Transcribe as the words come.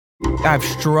I've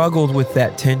struggled with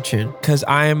that tension because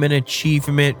I am an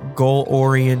achievement,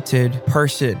 goal-oriented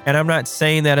person. And I'm not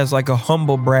saying that as like a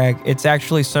humble brag. It's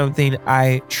actually something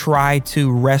I try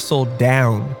to wrestle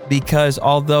down, because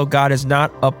although God is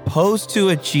not opposed to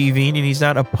achieving and he's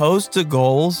not opposed to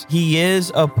goals, he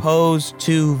is opposed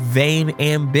to vain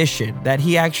ambition, that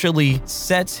he actually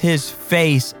sets his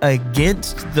face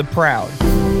against the proud.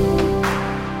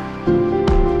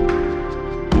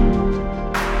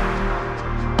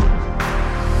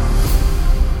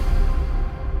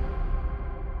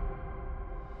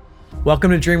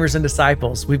 Welcome to Dreamers and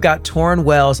Disciples. We've got Tauren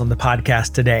Wells on the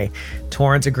podcast today.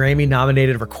 Tauren's a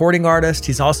Grammy-nominated recording artist.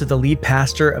 He's also the lead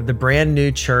pastor of the brand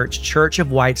new Church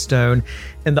of Whitestone,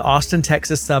 in the Austin,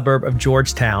 Texas suburb of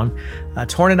Georgetown.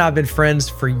 Tauren and I have been friends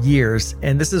for years,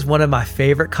 and this is one of my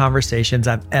favorite conversations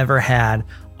I've ever had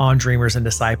on Dreamers and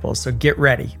Disciples, so get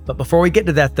ready. But before we get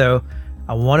to that though,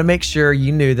 I want to make sure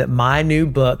you knew that my new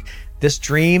book, This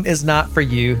Dream Is Not For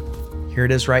You, here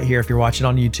it is right here if you're watching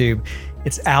on YouTube.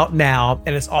 It's out now,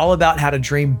 and it's all about how to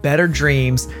dream better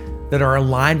dreams that are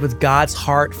aligned with God's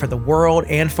heart for the world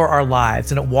and for our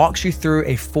lives. And it walks you through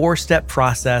a 4-step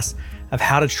process of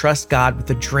how to trust God with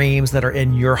the dreams that are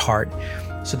in your heart.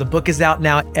 So the book is out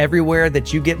now everywhere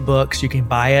that you get books. You can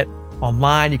buy it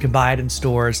online, you can buy it in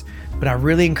stores, but I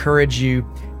really encourage you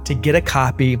to get a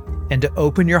copy and to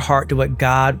open your heart to what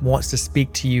God wants to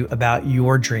speak to you about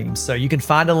your dreams. So you can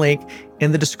find a link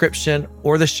in the description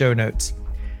or the show notes.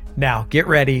 Now, get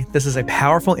ready. This is a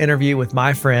powerful interview with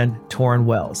my friend, Tauren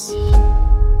Wells.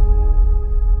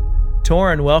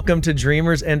 Tauren, welcome to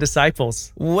Dreamers and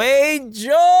Disciples. Wade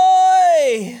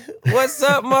Joy! What's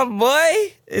up, my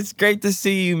boy? It's great to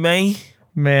see you, man.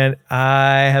 Man,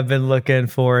 I have been looking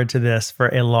forward to this for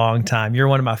a long time. You're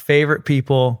one of my favorite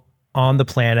people on the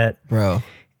planet. Bro.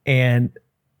 And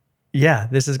yeah,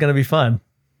 this is going to be fun.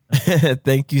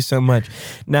 Thank you so much.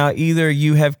 Now, either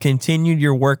you have continued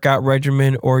your workout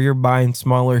regimen or you're buying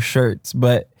smaller shirts,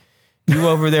 but you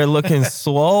over there looking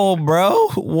swole, bro.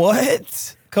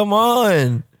 What? Come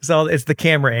on. So it's the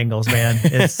camera angles, man.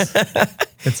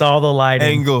 It's all the lighting.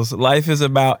 Angles. Life is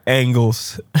about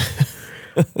angles.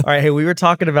 All right. Hey, we were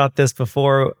talking about this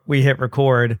before we hit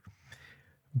record,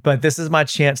 but this is my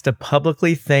chance to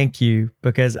publicly thank you,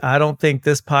 because I don't think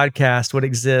this podcast would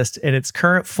exist in its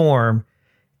current form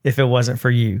if it wasn't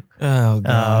for you. Oh,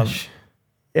 gosh.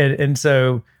 And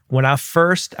so when I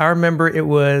remember it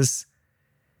was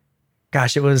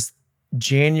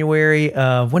January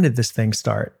of, when did this thing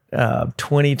start?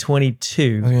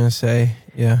 2022. I was going to say,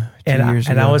 yeah. 2 years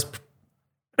ago.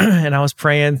 I was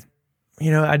praying,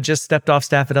 I just stepped off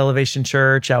staff at Elevation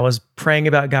Church. I was praying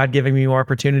about God giving me more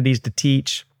opportunities to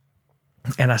teach.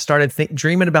 And I started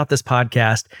dreaming about this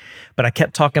podcast, but I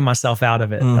kept talking myself out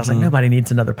of it. I was like, nobody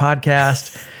needs another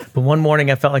podcast. But one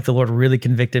morning I felt like the Lord really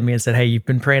convicted me and said, hey, you've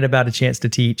been praying about a chance to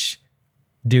teach,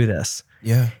 do this.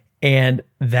 Yeah. And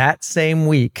that same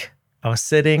week I was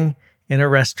sitting in a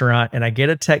restaurant and I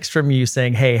get a text from you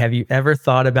saying, hey, have you ever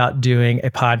thought about doing a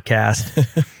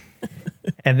podcast?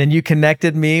 And then you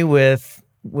connected me with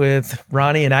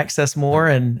Ronnie and Access More,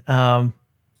 and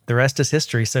the rest is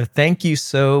history. So thank you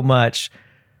so much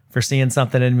for seeing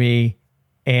something in me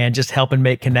and just helping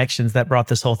make connections that brought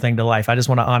this whole thing to life. I just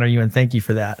want to honor you and thank you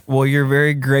for that. Well, you're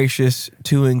very gracious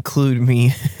to include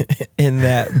me in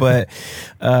that, but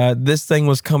this thing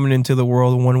was coming into the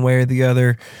world one way or the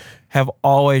other. Have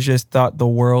always just thought the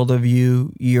world of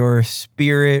you, your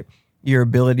spirit, your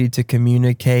ability to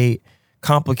communicate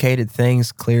complicated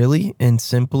things clearly and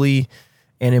simply,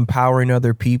 and empowering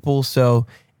other people. So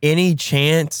any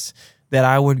chance that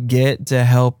I would get to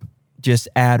help just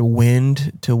add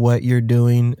wind to what you're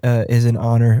doing is an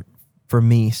honor for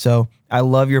me. So I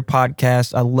love your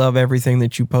podcast. I love everything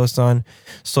that you post on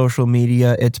social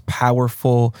media. It's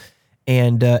powerful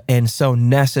and so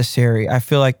necessary. I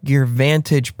feel like your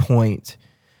vantage point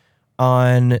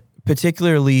on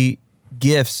particularly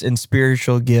gifts and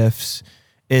spiritual gifts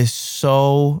is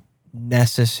so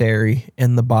necessary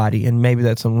in the body. And maybe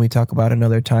that's something we talk about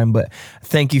another time, but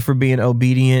thank you for being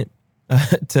obedient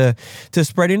to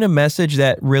spreading a message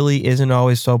that really isn't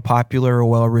always so popular or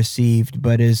well received,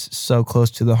 but is so close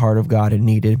to the heart of God and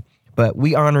needed. But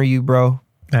we honor you, bro.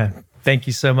 Thank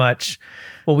you so much.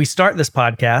 Well, we start this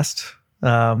podcast,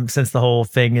 since the whole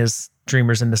thing is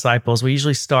Dreamers and Disciples, we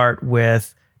usually start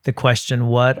with the question,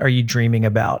 what are you dreaming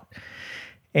about?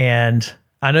 And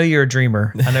I know you're a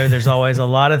dreamer. I know there's always a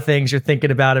lot of things you're thinking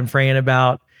about and praying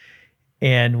about.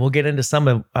 And we'll get into some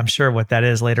of, I'm sure, what that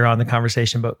is later on in the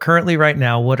conversation. But currently, right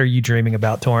now, what are you dreaming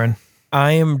about, Tauren?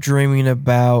 I am dreaming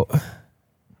about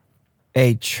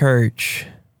a church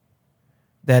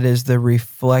that is the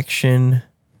reflection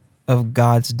of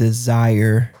God's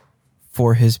desire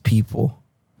for his people.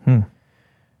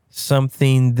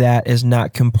 Something that is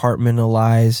not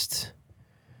compartmentalized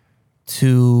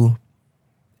to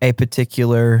a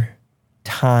particular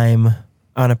time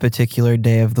on a particular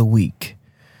day of the week,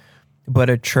 but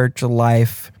a church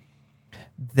life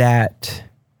that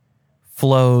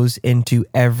flows into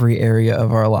every area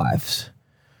of our lives,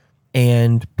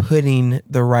 and putting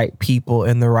the right people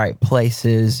in the right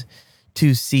places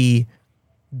to see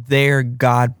their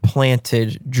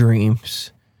God-planted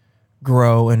dreams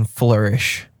grow and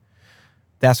flourish.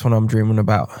 That's what I'm dreaming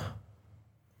about.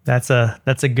 That's a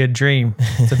good dream.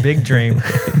 It's a big dream.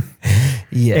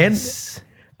 Yes. And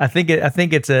I think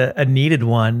it's a needed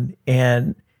one.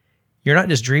 And you're not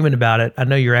just dreaming about it. I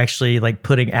know you're actually like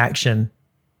putting action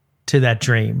to that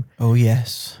dream. Oh,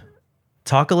 yes.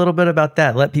 Talk a little bit about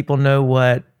that. Let people know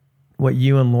what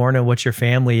you and Lorna, what your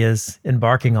family is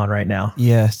embarking on right now.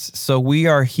 Yes. So we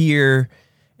are here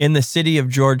in the city of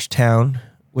Georgetown,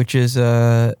 which is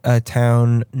a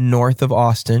town north of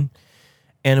Austin.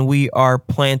 And we are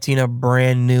planting a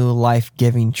brand new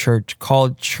life-giving church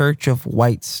called Church of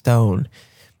Whitestone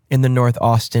in the North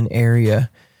Austin area.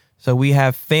 So we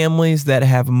have families that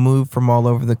have moved from all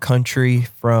over the country,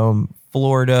 from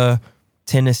Florida,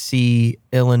 Tennessee,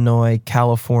 Illinois,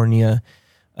 California,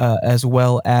 as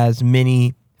well as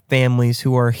many families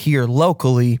who are here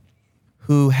locally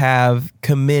who have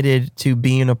committed to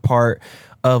being a part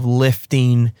of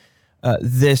lifting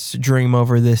this dream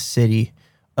over this city,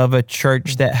 of a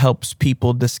church that helps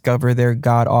people discover their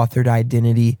God-authored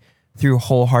identity through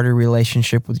wholehearted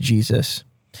relationship with Jesus.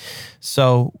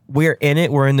 So we're in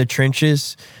it. We're in the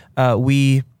trenches.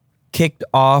 We kicked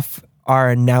off our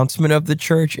announcement of the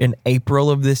church in April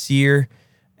of this year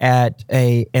at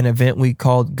an event we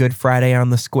called Good Friday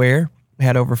on the Square. We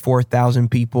had over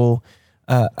 4,000 people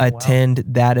attend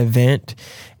that event.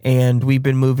 And we've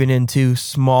been moving into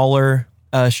smaller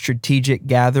strategic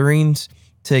gatherings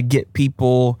to get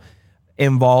people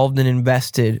involved and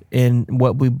invested in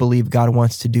what we believe God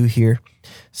wants to do here.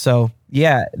 So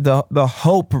yeah, the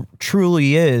hope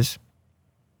truly is,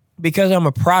 because I'm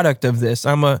a product of this.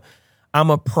 I'm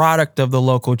a product of the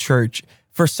local church.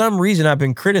 For some reason, I've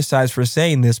been criticized for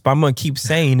saying this, but I'm going to keep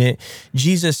saying it.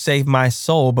 Jesus saved my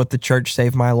soul, but the church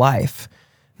saved my life.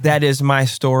 That is my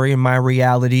story and my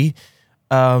reality.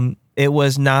 It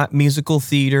was not musical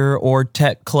theater or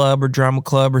tech club or drama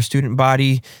club or student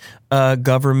body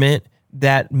government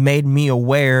that made me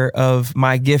aware of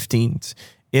my giftings.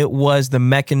 It was the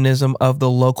mechanism of the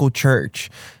local church.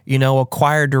 A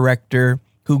choir director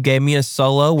who gave me a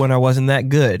solo when I wasn't that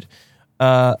good.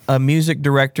 A music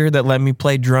director that let me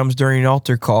play drums during an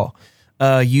altar call.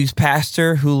 A youth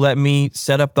pastor who let me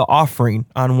set up the offering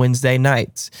on Wednesday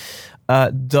nights.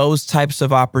 Those types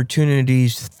of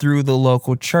opportunities through the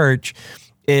local church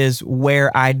is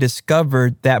where I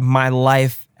discovered that my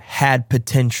life had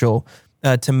potential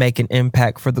to make an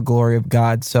impact for the glory of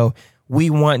God. So we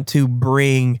want to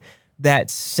bring that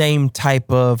same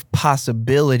type of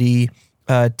possibility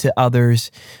to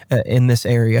others in this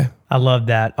area. I love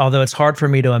that. Although it's hard for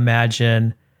me to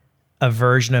imagine a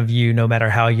version of you, no matter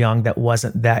how young, that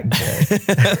wasn't that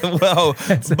good. Well,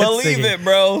 believe it,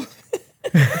 bro.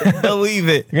 Believe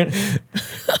it.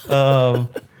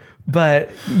 But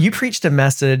you preached a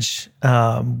message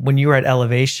when you were at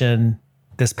Elevation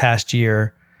this past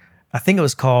year. I think it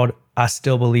was called "I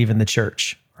Still Believe in the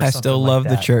Church." I still love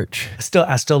the church.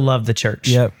 I still love the church.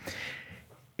 Yep.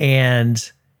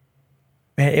 And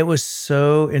man, it was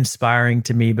so inspiring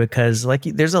to me because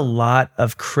there's a lot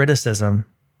of criticism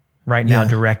right now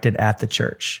directed at the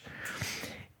church.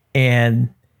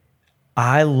 And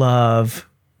I love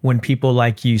when people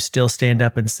like you still stand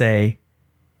up and say,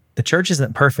 the church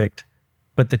isn't perfect,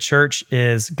 but the church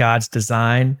is God's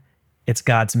design, it's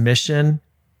God's mission,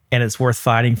 and it's worth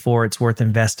fighting for, it's worth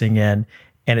investing in,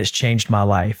 and it's changed my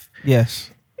life.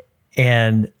 Yes.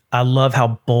 And I love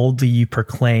how boldly you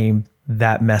proclaim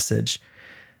that message.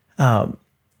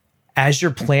 As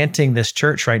you're planting this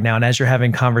church right now, and as you're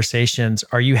having conversations,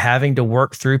 are you having to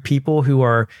work through people who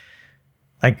are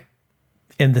like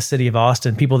in the city of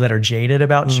Austin, people that are jaded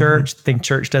about church, think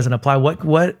church doesn't apply?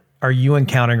 What are you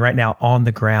encountering right now on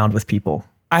the ground with people?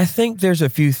 I think there's a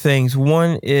few things.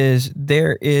 One is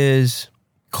there is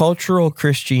cultural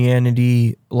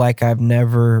Christianity like I've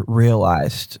never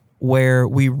realized, where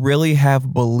we really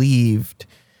have believed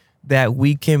that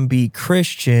we can be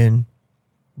Christian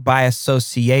by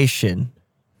association.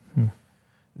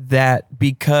 That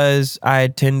because I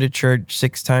attend a church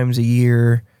 6 times a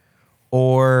year,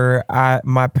 or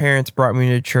my parents brought me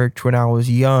to church when I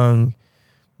was young,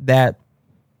 that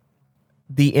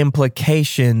the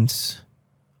implications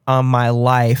on my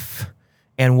life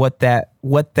and what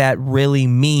that really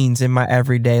means in my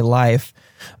everyday life.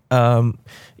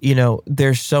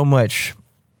 There's so much.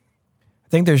 I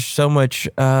think there's so much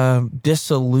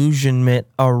disillusionment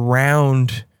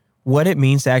around what it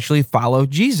means to actually follow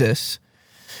Jesus.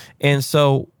 And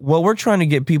so what we're trying to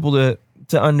get people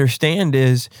to understand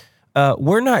is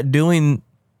we're not doing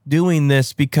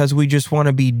this because we just want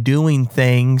to be doing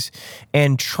things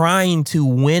and trying to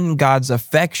win God's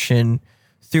affection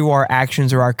through our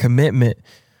actions or our commitment.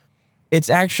 It's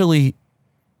actually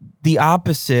the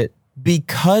opposite.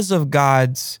 Because of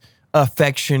God's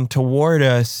affection toward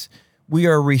us, we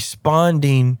are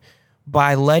responding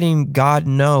by letting God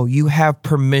know you have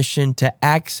permission to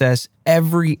access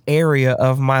every area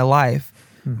of my life,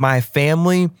 my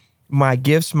family, my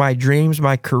gifts, my dreams,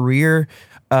 my career,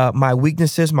 my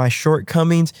weaknesses, my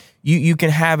shortcomings. You can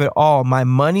have it all. My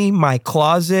money, my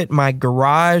closet, my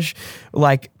garage,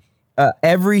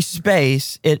 every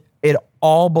space, it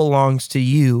all belongs to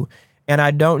you. And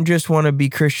I don't just want to be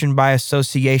Christian by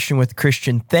association with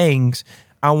Christian things.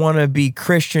 I want to be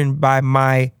Christian by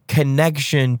my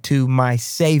connection to my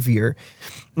Savior.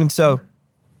 And so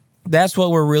that's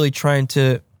what we're really trying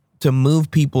to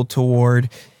move people toward.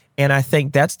 And I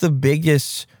think that's the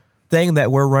biggest thing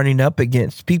that we're running up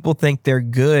against. People think they're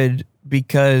good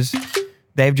because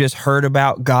they've just heard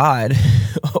about God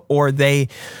or they,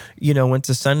 went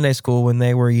to Sunday school when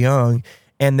they were young.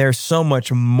 And there's so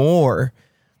much more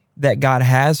that God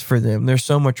has for them. There's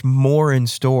so much more in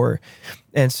store.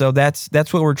 And so that's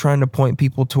what we're trying to point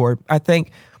people toward. I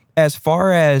think as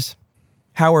far as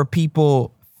how are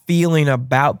people feeling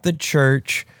about the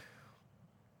church,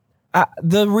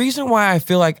 the reason why I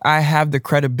feel like I have the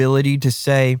credibility to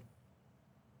say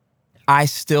I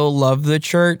still love the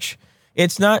church,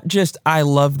 it's not just I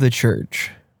love the church,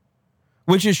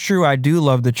 which is true. I do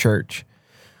love the church,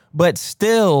 but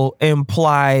still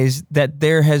implies that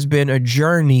there has been a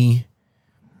journey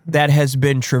that has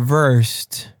been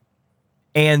traversed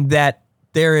and that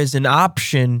there is an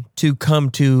option to come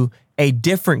to a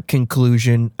different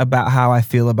conclusion about how I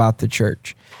feel about the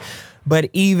church. But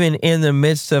even in the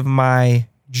midst of my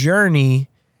journey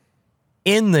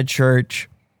in the church,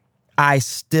 I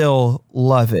still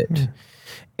love it.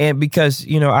 And because,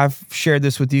 I've shared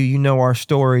this with you, our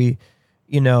story,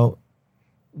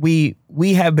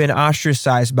 we have been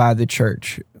ostracized by the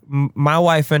church. My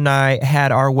wife and I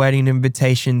had our wedding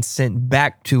invitation sent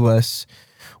back to us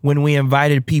when we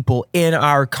invited people in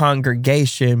our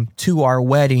congregation to our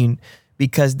wedding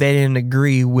because they didn't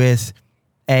agree with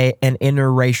an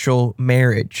interracial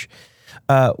marriage.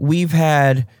 We've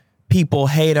had people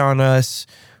hate on us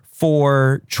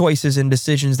for choices and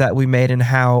decisions that we made and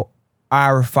how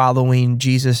our following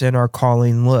Jesus and our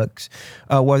calling looks,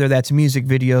 whether that's music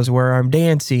videos where I'm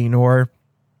dancing or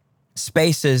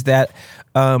spaces that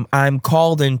I'm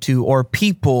called into or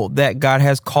people that God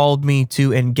has called me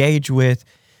to engage with.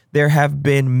 There have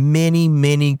been many,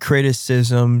 many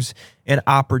criticisms and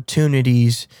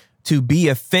opportunities to be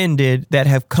offended that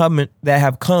have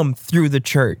come through the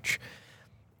church.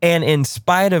 And in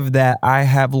spite of that, I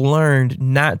have learned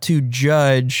not to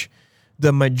judge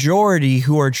the majority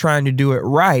who are trying to do it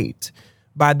right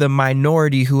by the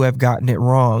minority who have gotten it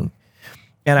wrong.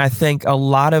 And I think a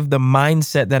lot of the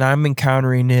mindset that I'm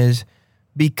encountering is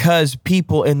because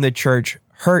people in the church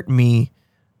hurt me,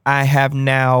 I have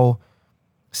now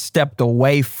stepped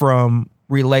away from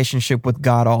relationship with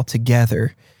God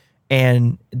altogether.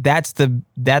 And that's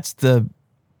the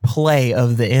play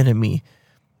of the enemy,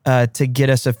 to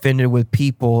get us offended with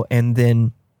people and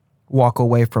then walk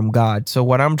away from God. So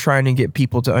what I'm trying to get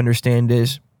people to understand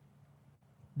is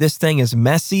this thing is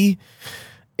messy,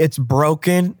 it's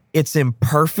broken, it's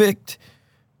imperfect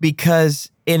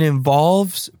because it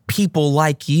involves people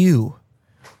like you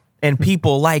and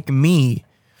people like me.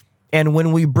 And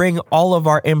when we bring all of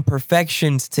our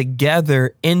imperfections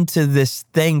together into this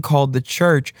thing called the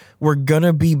church, we're going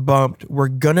to be bumped, we're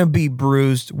going to be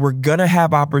bruised, we're going to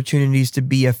have opportunities to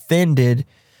be offended,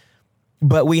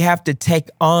 but we have to take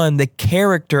on the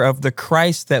character of the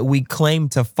Christ that we claim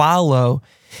to follow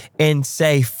and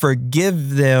say,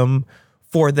 forgive them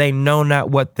for they know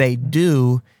not what they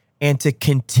do, and to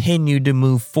continue to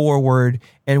move forward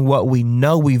in what we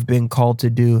know we've been called to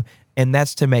do. And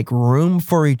that's to make room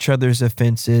for each other's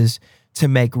offenses, to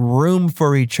make room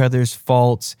for each other's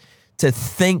faults, to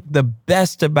think the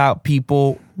best about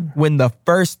people when the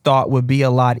first thought would be a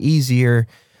lot easier,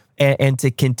 and to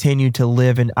continue to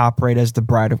live and operate as the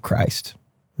bride of Christ.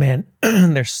 Man,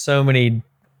 there's so many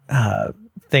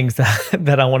things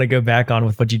that I want to go back on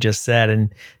with what you just said,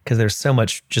 and because there's so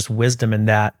much just wisdom in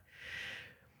that.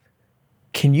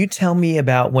 Can you tell me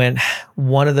about when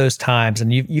one of those times,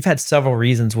 and you've had several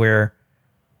reasons where,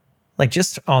 like,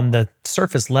 just on the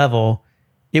surface level,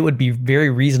 it would be very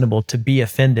reasonable to be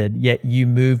offended, yet you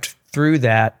moved through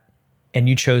that and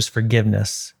you chose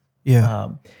forgiveness.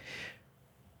 Yeah.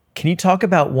 Can you talk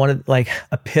about like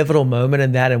a pivotal moment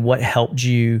in that and what helped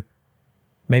you?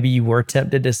 Maybe you were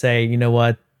tempted to say, you know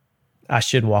what, I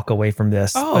should walk away from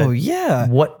this. Oh, yeah.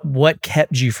 What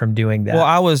kept you from doing that? Well,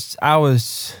 I was I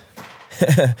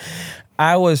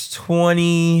was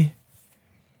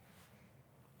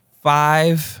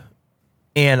 25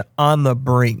 and on the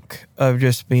brink of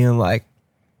just being like,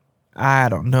 I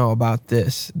don't know about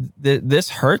this. This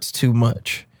hurts too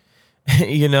much.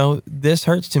 This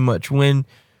hurts too much. When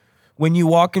you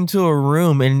walk into a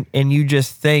room and you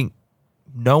just think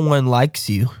no one likes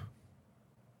you,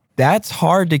 that's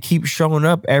hard to keep showing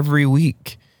up every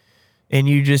week. And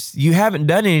you haven't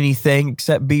done anything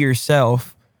except be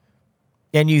yourself.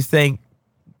 And you think,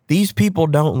 these people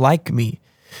don't like me.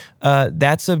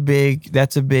 That's a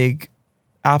big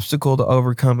obstacle to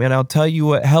overcome. And I'll tell you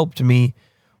what helped me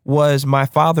was my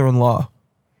father-in-law.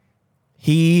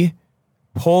 He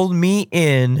pulled me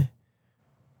in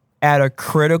at a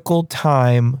critical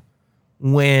time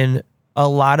when a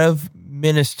lot of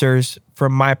ministers,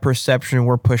 from my perception,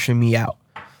 were pushing me out.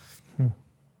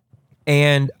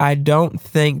 And I don't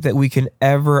think that we can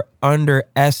ever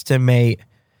underestimate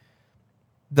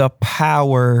the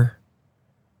power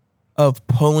of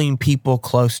pulling people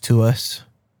close to us,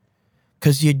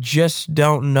 because you just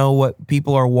don't know what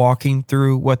people are walking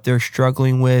through, what they're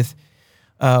struggling with,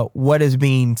 what is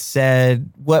being said,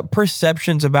 what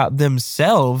perceptions about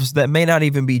themselves that may not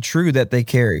even be true that they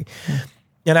carry.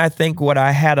 And I think what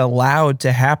I had allowed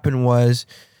to happen was,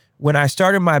 when I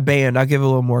started my band, I'll give a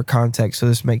little more context so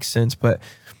this makes sense, but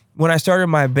when I started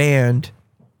my band,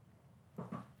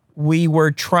 we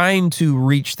were trying to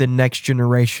reach the next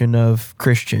generation of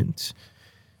Christians.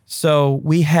 So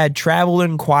we had traveled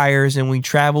in choirs and we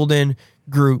traveled in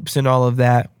groups and all of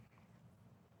that.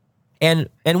 And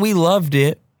we loved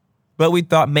it, but we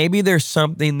thought maybe there's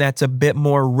something that's a bit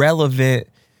more relevant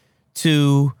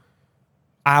to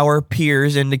our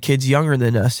peers and the kids younger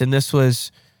than us. And this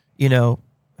was,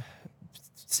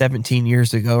 17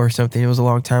 years ago or something. It was a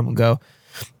long time ago.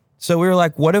 So we were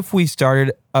like, what if we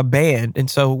started a band? And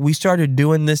so we started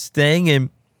doing this thing, and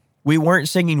we weren't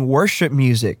singing worship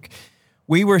music.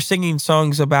 We were singing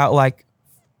songs about like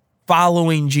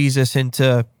following Jesus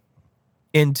into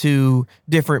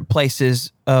different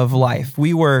places of life.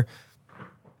 We were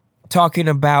talking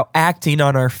about acting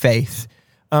on our faith.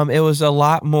 It was a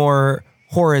lot more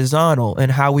horizontal in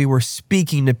how we were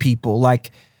speaking to people. Like,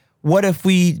 what if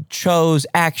we chose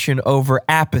action over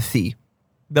apathy?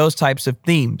 Those types of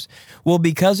themes. Well,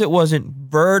 because it wasn't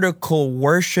vertical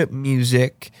worship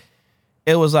music,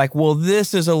 it was like, well,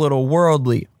 this is a little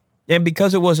worldly. And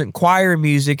because it wasn't choir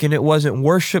music and it wasn't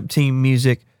worship team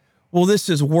music, well, this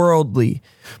is worldly.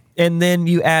 And then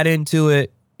you add into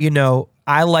it,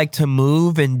 I like to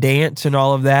move and dance and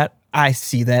all of that. I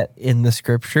see that in the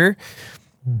scripture.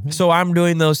 Mm-hmm. So I'm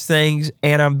doing those things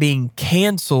and I'm being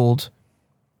canceled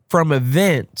from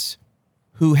events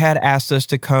who had asked us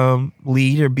to come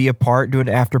lead or be a part, do an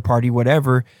after party,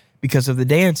 whatever, because of the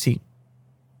dancing.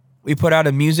 We put out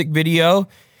a music video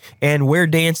and we're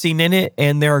dancing in it,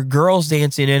 and there are girls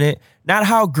dancing in it. Not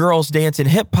how girls dance in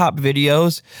hip hop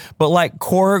videos, but like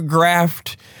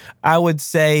choreographed, I would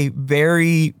say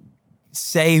very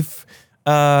safe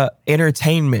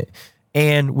entertainment.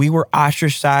 And we were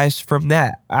ostracized from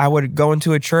that. I would go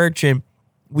into a church and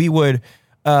we would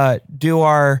do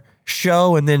our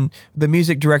show, and then the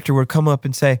music director would come up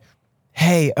and say,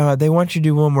 hey, they want you to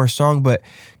do one more song, but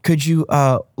could you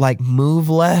move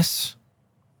less?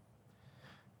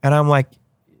 And I'm like,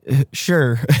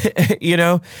 sure,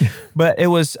 but it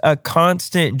was a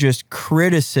constant just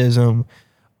criticism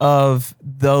of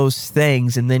those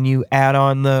things. And then you add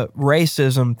on the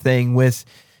racism thing with,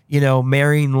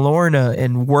 marrying Lorna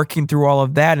and working through all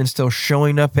of that and still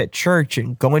showing up at church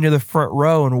and going to the front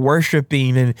row and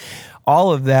worshiping and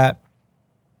all of that.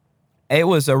 It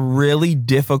was a really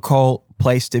difficult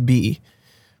place to be.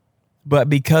 But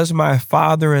because my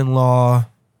father-in-law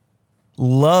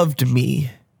loved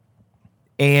me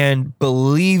and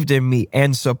believed in me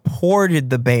and supported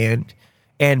the band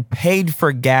and paid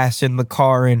for gas in the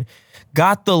car and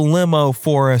got the limo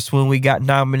for us when we got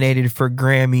nominated for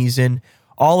Grammys and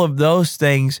all of those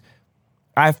things,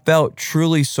 I felt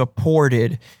truly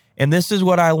supported. And this is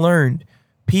what I learned.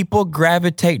 People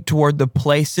gravitate toward the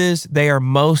places they are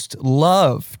most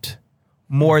loved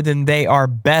more than they are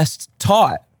best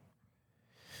taught.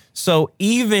 So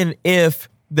even if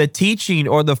the teaching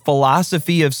or the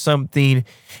philosophy of something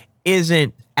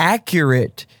isn't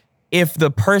accurate, if the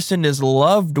person is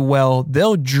loved well,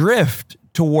 they'll drift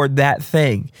toward that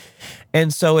thing.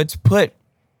 And so it's put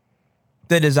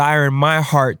the desire in my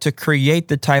heart to create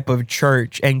the type of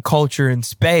church and culture and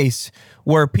space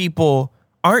where people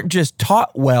aren't just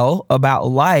taught well about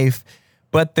life,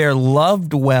 but they're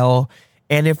loved well.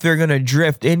 And if they're going to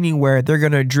drift anywhere, they're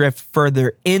going to drift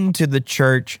further into the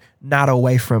church, not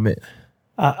away from it.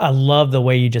 I love the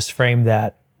way you just framed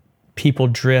that. People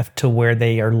drift to where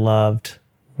they are loved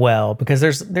well, because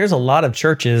there's a lot of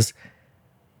churches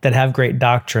that have great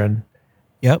doctrine,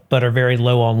 Yep. but are very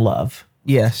low on love.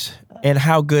 Yes. And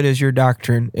how good is your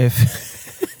doctrine if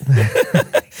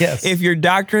Yes. if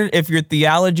your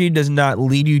theology does not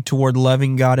lead you toward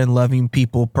loving God and loving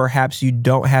people, perhaps you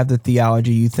don't have the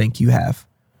theology you think you have.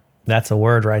 That's a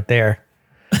word right there.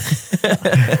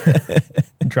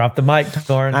 Drop the mic,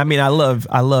 Tauren. I mean, I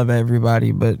love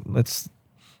everybody, but let's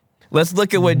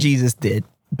look at what Jesus did.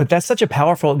 But that's such a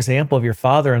powerful example of your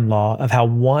father-in-law, of how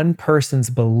one person's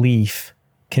belief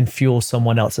can fuel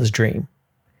someone else's dream.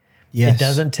 Yes. It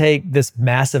doesn't take this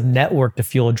massive network to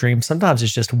fuel a dream. Sometimes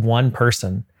it's just one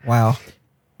person. Wow.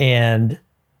 And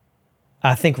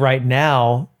I think right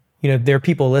now, there are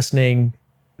people listening,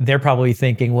 they're probably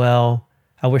thinking, well,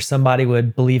 I wish somebody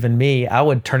would believe in me. I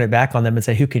would turn it back on them and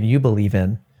say, who can you believe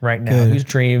in right now? Good. Whose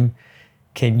dream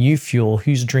can you fuel?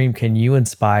 Whose dream can you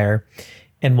inspire?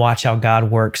 And watch how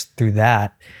God works through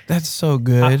that. That's so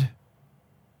good.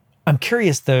 I'm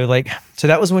curious though, so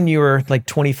that was when you were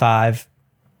 25,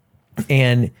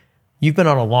 and you've been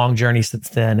on a long journey since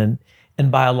then.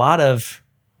 And by a lot of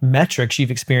metrics,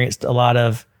 you've experienced a lot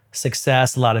of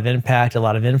success, a lot of impact, a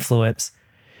lot of influence.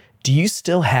 Do you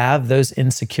still have those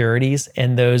insecurities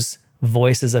and those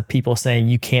voices of people saying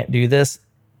you can't do this?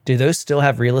 Do those still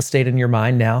have real estate in your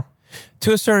mind now?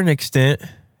 To a certain extent,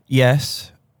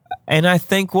 yes. And I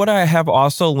think what I have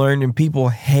also learned, and people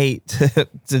hate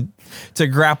to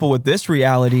grapple with this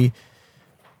reality,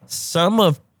 some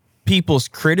of people's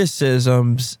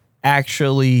criticisms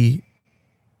actually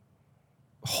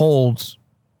hold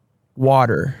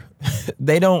water.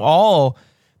 They don't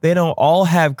all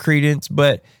have credence,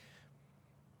 but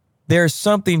there's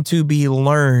something to be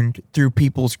learned through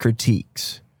people's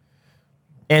critiques.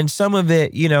 And some of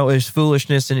it, is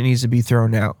foolishness and it needs to be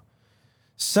thrown out.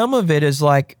 Some of it is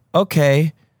like,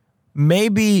 okay,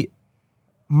 maybe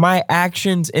my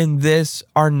actions in this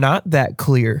are not that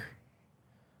clear.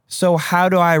 So how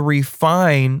do I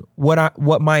refine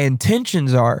what my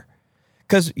intentions are?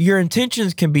 Because your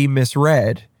intentions can be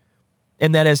misread.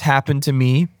 And that has happened to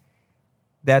me.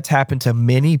 That's happened to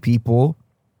many people.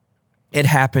 It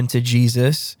happened to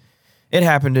Jesus. It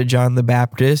happened to John the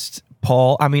Baptist,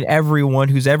 Paul. I mean, everyone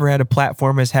who's ever had a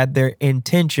platform has had their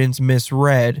intentions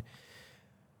misread.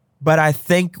 But I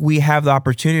think we have the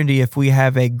opportunity, if we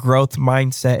have a growth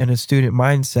mindset and a student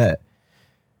mindset,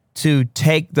 to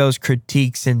take those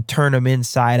critiques and turn them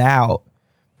inside out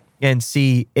and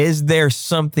see, is there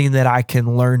something that I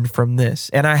can learn from this?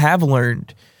 And I have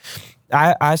learned.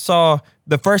 I saw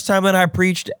the first time that I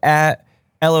preached at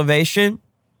Elevation,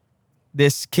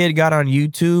 this kid got on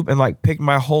YouTube and picked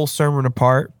my whole sermon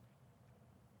apart,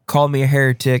 called me a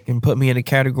heretic, and put me in a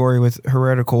category with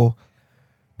heretical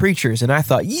preachers. And I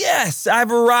thought, yes,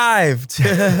 I've arrived.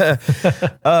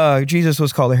 Jesus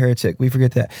was called a heretic. We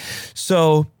forget that.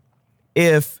 So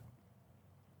if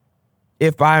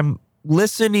I'm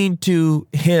listening to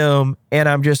him and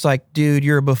I'm just like, dude,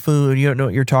 you're a buffoon, you don't know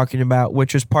what you're talking about,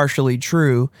 which is partially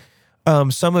true.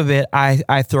 Some of it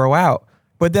I throw out.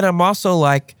 But then I'm also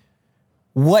like,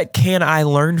 what can I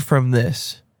learn from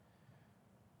this?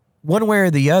 One way or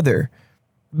the other.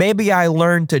 Maybe I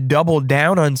learned to double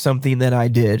down on something that I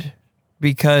did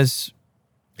because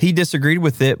he disagreed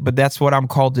with it, but that's what I'm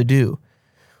called to do.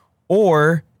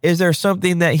 Or is there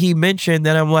something that he mentioned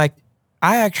that I'm like,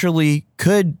 I actually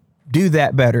could do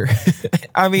that better?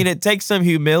 I mean, it takes some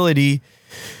humility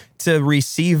to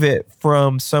receive it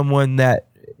from someone that,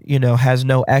 has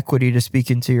no equity to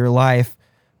speak into your life.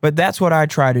 But that's what I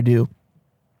try to do.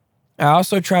 I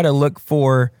also try to look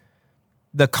for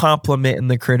the compliment and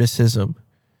the criticism.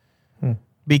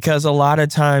 Because a lot of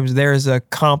times there's a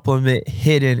compliment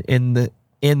hidden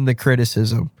in the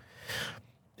criticism.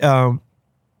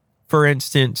 For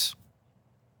instance,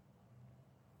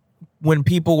 when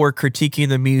people were critiquing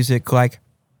the music,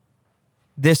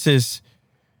 this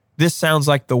sounds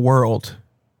like the world.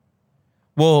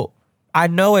 Well, I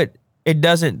know it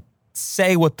doesn't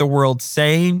say what the world's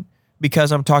saying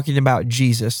because I'm talking about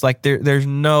Jesus. There's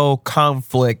no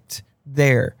conflict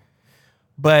there.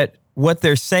 But what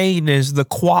they're saying is the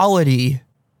quality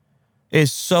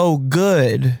is so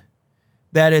good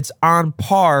that it's on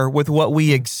par with what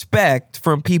we expect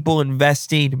from people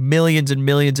investing millions and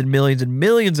millions and millions and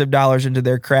millions of dollars into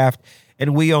their craft,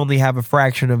 and we only have a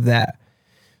fraction of that.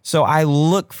 So I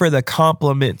look for the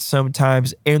compliment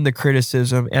sometimes in the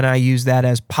criticism, and I use that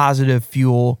as positive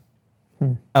fuel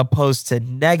opposed to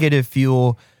negative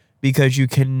fuel, because you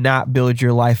cannot build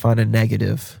your life on a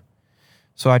negative.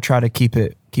 So I try to keep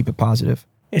it positive.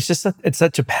 It's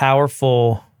such a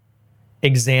powerful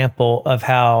example of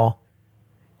how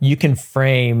you can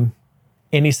frame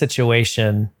any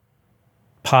situation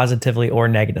positively or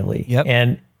negatively. Yep.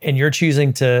 And you're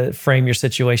choosing to frame your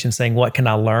situation saying, what can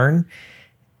I learn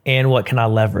and what can I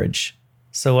leverage?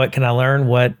 So what can I learn?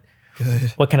 What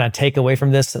can I take away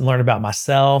from this and learn about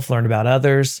myself, learn about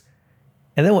others?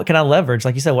 And then what can I leverage?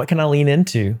 Like you said, what can I lean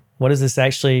into? What is this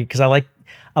actually? Because I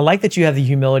like that you have the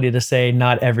humility to say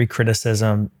not every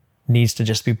criticism needs to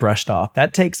just be brushed off.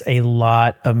 That takes a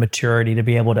lot of maturity to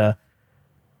be able to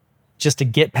just to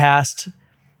get past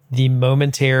the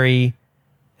momentary,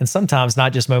 and sometimes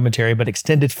not just momentary, but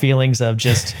extended feelings of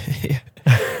just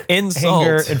insult,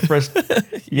 anger and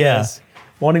frustration. Yes.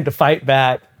 Wanting to fight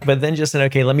back, but then just saying,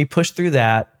 okay, let me push through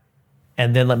that,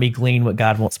 and then let me glean what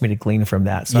God wants me to glean from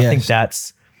that. So I think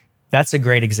that's a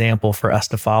great example for us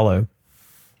to follow.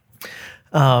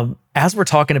 As we're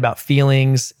talking about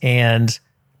feelings and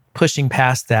pushing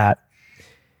past that,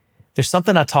 there's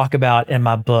something I talk about in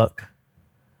my book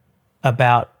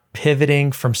about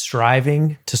pivoting from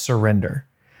striving to surrender.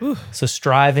 Ooh. So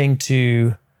striving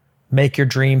to make your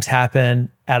dreams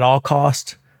happen at all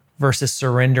cost versus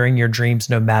surrendering your dreams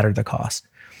no matter the cost.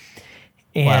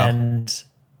 And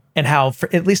how,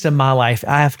 at least in my life,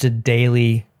 I have to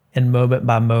daily and moment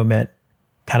by moment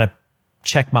kind of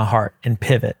check my heart and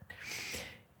pivot.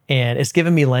 And it's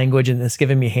given me language and it's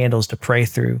given me handles to pray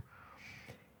through.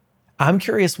 I'm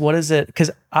curious, what is it? Because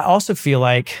I also feel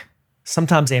like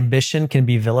sometimes ambition can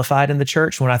be vilified in the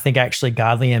church, when I think actually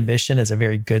godly ambition is a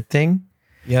very good thing.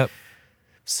 Yep.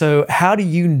 So how do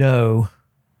you know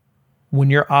when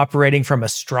you're operating from a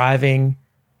striving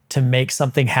to make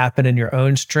something happen in your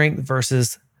own strength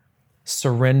versus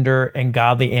surrender and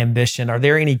godly ambition? Are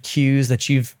there any cues that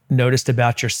you've noticed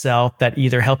about yourself that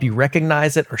either help you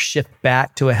recognize it or shift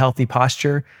back to a healthy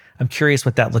posture? I'm curious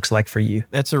what that looks like for you.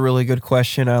 That's a really good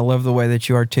question. I love the way that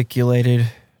you articulated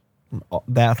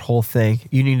that whole thing.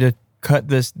 You need to cut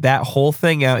that whole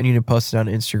thing out and you need to post it on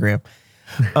Instagram.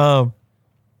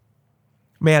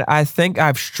 Man, I think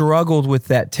I've struggled with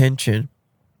that tension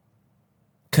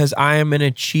because I am an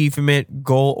achievement,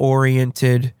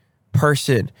 goal-oriented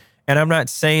person. And I'm not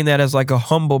saying that as like a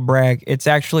humble brag. It's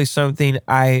actually something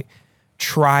I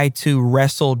try to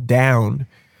wrestle down,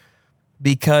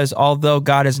 because although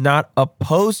God is not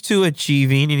opposed to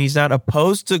achieving and he's not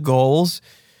opposed to goals,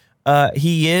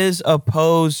 he is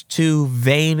opposed to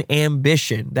vain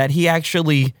ambition, that he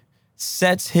actually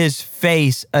sets his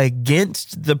face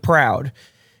against the proud.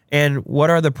 And what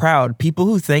are the proud? People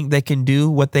who think they can do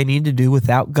what they need to do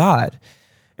without God.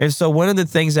 And so one of the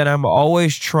things that I'm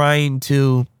always trying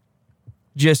to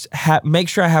just make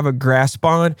sure I have a grasp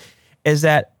on is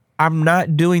that I'm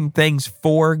not doing things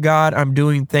for God, I'm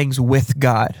doing things with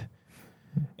God.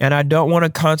 And I don't want to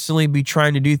constantly be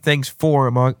trying to do things for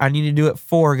him. I need to do it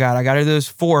for God. I got to do this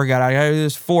for God. I got to do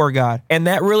this for God. And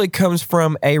that really comes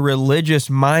from a religious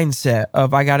mindset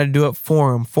of I got to do it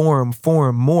for him,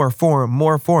 more for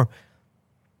him.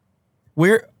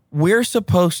 We're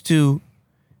supposed to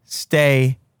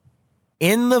stay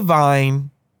in the vine,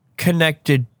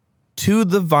 connected to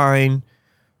the vine,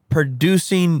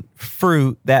 producing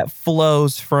fruit that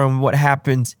flows from what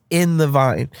happens in the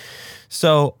vine.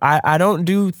 So I don't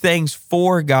do things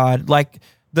for God. Like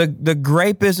the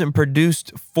grape isn't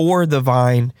produced for the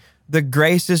vine. The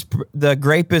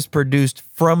grape is produced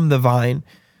from the vine.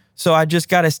 So I just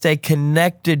got to stay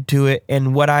connected to it,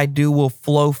 and what I do will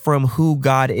flow from who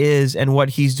God is and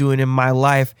what he's doing in my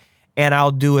life, and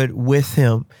I'll do it with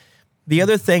him. The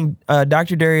other thing,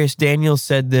 Dr. Darius Daniels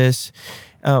said this.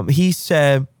 He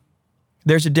said,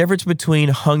 there's a difference between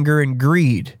hunger and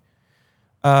greed.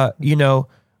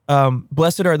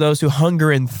 Blessed are those who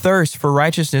hunger and thirst for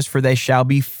righteousness, for they shall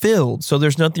be filled. So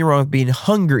there's nothing wrong with being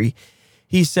hungry.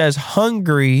 He says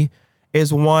hungry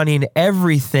is wanting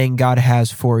everything God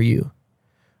has for you.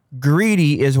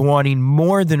 Greedy is wanting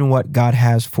more than what God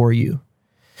has for you.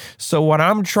 So what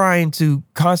I'm trying to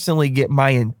constantly get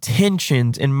my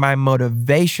intentions and my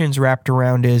motivations wrapped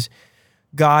around is,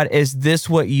 God, is this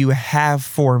what you have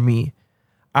for me?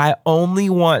 I only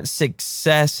want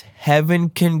success heaven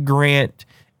can grant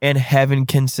and heaven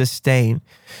can sustain.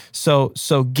 So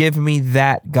give me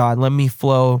that, God. Let me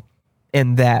flow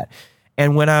in that.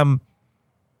 And when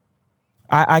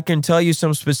I can tell you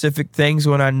some specific things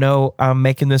when I know I'm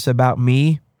making this about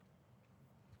me.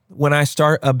 When I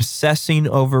start obsessing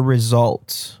over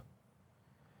results,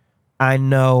 I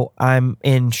know I'm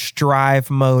in strive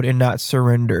mode and not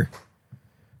surrender.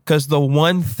 Because the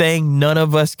one thing none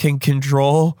of us can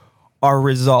control are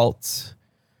results.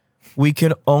 We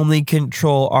can only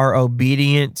control our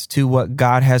obedience to what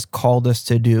God has called us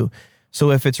to do.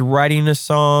 So if it's writing a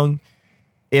song,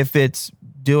 if it's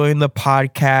doing the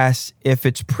podcast, if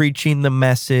it's preaching the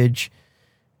message,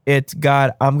 it's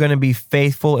God, I'm going to be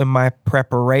faithful in my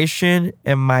preparation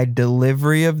and my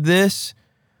delivery of this,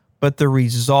 but the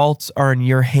results are in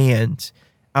your hands.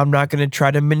 I'm not going to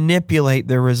try to manipulate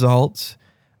the results.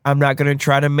 I'm not going to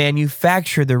try to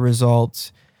manufacture the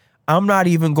results. I'm not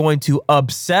even going to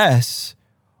obsess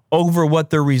over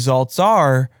what the results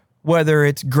are, whether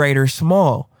it's great or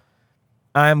small.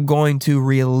 I'm going to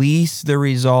release the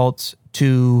results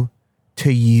to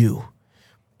you.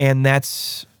 And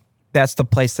that's the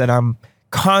place that I'm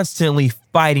constantly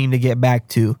fighting to get back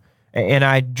to. And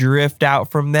I drift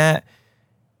out from that.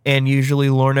 And usually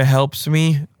Lorna helps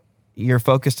me. You're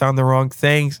focused on the wrong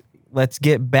things. Let's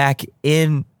get back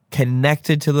in,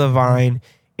 connected to the vine,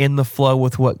 in the flow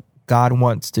with what God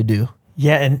wants to do.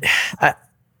 Yeah. And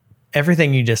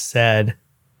everything you just said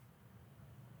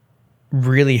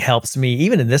really helps me,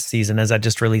 even in this season, as I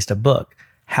just released a book.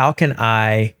 How can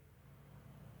I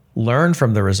learn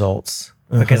from the results?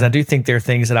 Because I do think there are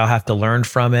things that I'll have to learn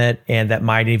from it, and that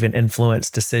might even influence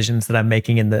decisions that I'm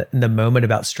making in the moment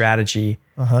about strategy,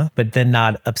 but then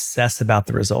not obsess about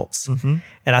the results. And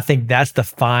I think that's the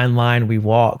fine line we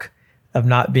walk, of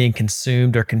not being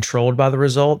consumed or controlled by the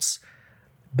results,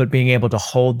 but being able to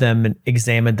hold them and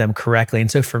examine them correctly.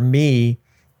 And so for me,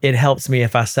 it helps me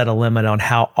if I set a limit on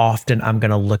how often I'm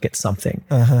going to look at something.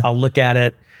 I'll look at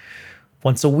it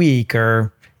once a week,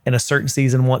 or in a certain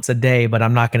season once a day, but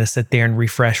I'm not going to sit there and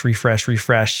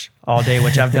refresh all day,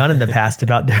 which I've done in the past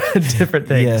about different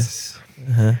things.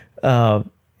 Yes.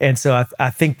 And so I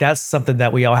think that's something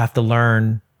that we all have to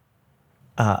learn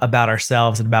about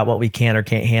ourselves and about what we can or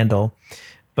can't handle.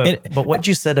 But what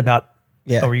you said about,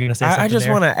 were you going to say something I just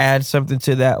there? want to add something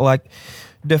to that. Like,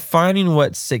 defining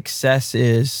what success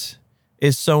is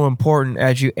so important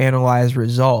as you analyze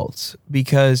results,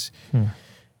 because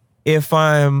if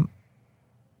my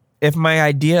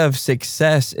idea of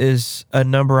success is a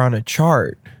number on a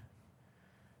chart,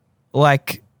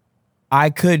 like, I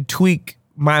could tweak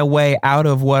my way out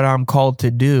of what I'm called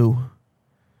to do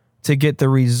to get the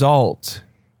result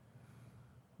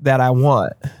that I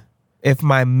want. If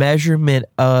my measurement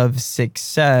of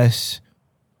success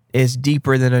is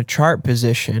deeper than a chart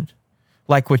position,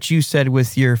 like what you said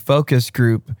with your focus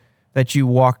group that you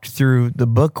walked through the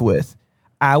book with,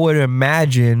 I would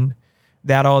imagine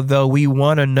that although we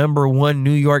won a number 1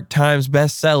 New York Times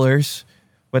bestsellers,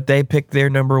 but they picked their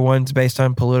number ones based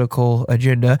on political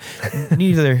agenda,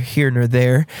 neither here nor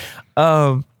there.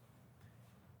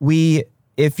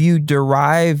 If you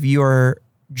derive your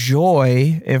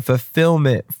joy and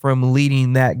fulfillment from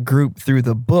leading that group through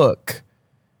the book,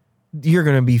 you're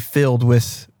going to be filled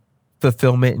with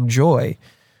fulfillment and joy.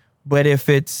 But if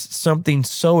it's something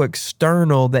so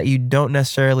external that you don't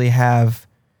necessarily have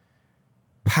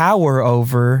power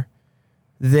over,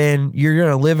 then you're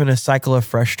going to live in a cycle of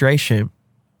frustration.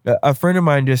 A friend of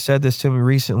mine just said this to me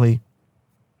recently.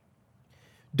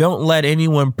 Don't let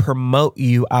anyone promote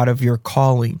you out of your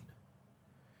calling.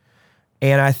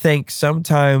 And I think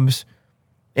sometimes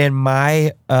in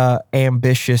my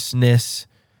ambitiousness,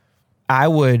 I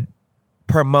would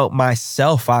promote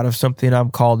myself out of something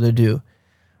I'm called to do.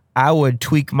 I would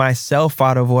tweak myself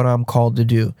out of what I'm called to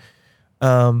do,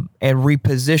 and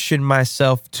reposition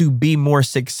myself to be more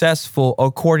successful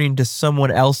according to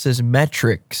someone else's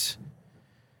metrics,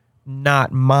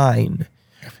 not mine.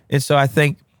 And so I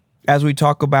think as we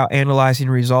talk about analyzing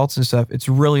results and stuff, it's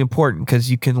really important because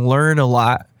you can learn a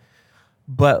lot.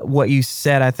 But what you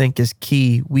said, I think, is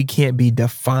key. We can't be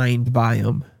defined by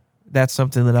them. That's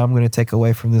something that I'm going to take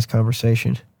away from this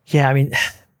conversation. Yeah, I mean,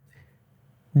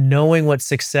 knowing what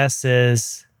success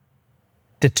is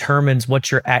determines what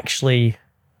you're actually,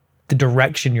 the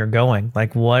direction you're going.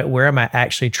 Like, where am I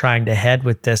actually trying to head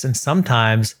with this? And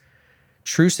sometimes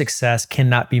true success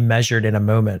cannot be measured in a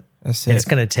moment. That's it. It's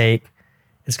going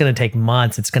to take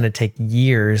months. It's going to take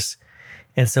years.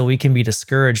 And so we can be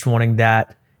discouraged wanting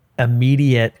that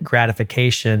immediate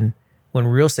gratification, when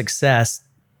real success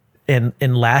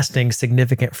and lasting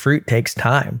significant fruit takes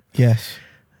time. Yes.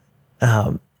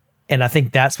 And I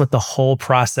think that's what the whole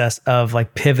process of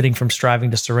like pivoting from striving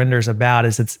to surrender is about.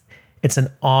 Is it's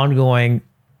an ongoing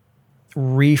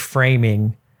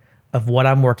reframing of what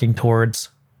I'm working towards,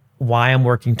 why I'm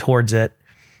working towards it,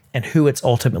 and who it's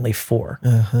ultimately for,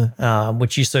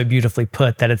 which you so beautifully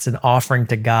put, that it's an offering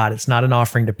to God. It's not an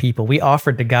offering to people. We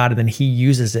offer it to God, and then he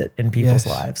uses it in people's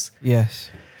lives. Yes.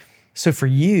 So for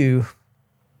you,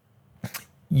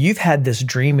 you've had this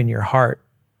dream in your heart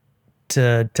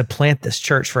to plant this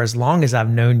church for as long as I've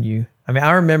known you. I mean,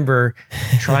 I remember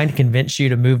trying to convince you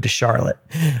to move to Charlotte.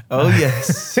 Oh,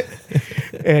 yes.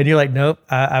 And you're like, nope,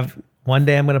 one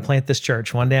day I'm going to plant this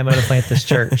church. One day I'm going to plant this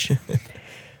church.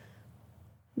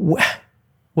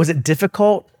 Was it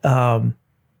difficult to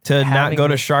not go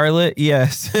to Charlotte?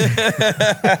 Yes.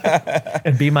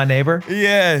 and be my neighbor?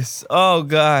 Yes. Oh,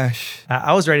 gosh.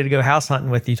 I was ready to go house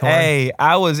hunting with you, Tauren. Hey,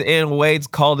 I was in Wade's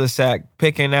cul-de-sac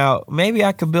picking out, maybe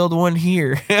I could build one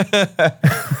here.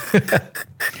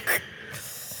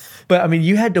 But I mean,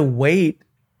 you had to wait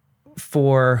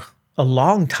for a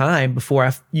long time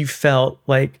before you felt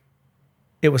like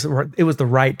it was the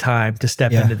right time to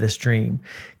step into this dream.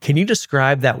 Can you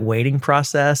describe that waiting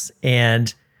process,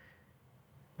 and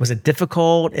was it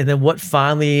difficult? And then what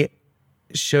finally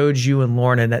showed you and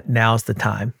Lorna that now's the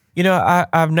time? You know,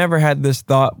 I've never had this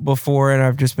thought before, and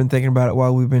I've just been thinking about it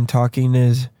while we've been talking,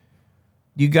 is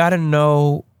you got to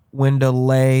know when to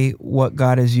lay what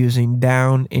God is using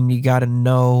down, and you got to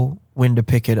know when to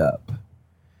pick it up.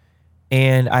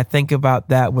 And I think about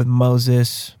that with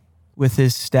Moses, with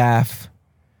his staff.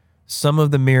 Some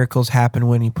of the miracles happen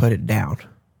when he put it down.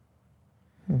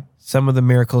 Some of the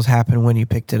miracles happen when he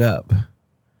picked it up.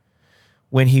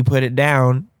 When he put it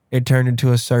down, it turned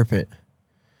into a serpent,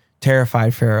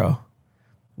 terrified Pharaoh.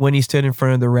 When he stood in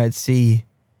front of the Red Sea,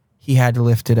 he had to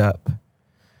lift it up.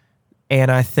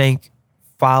 And I think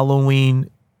following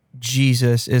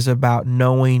Jesus is about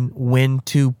knowing when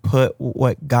to put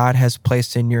what God has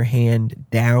placed in your hand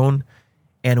down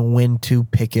and when to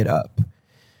pick it up.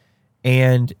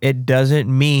 And it doesn't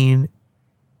mean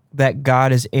that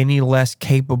God is any less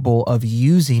capable of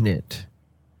using it,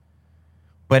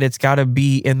 but it's got to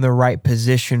be in the right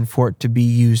position for it to be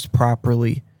used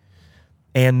properly.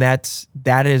 And that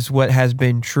is what has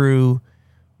been true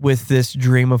with this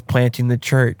dream of planting the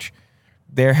church.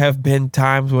 There have been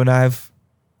times when I've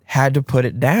had to put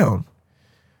it down,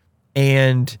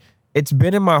 and it's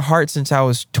been in my heart since I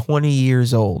was 20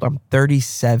 years old. I'm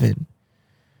 37.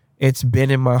 It's been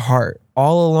in my heart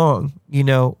all along, you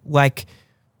know, like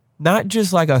not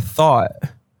just like a thought,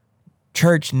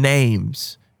 church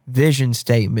names, vision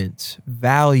statements,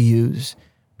 values,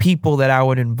 people that I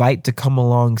would invite to come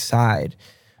alongside,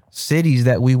 cities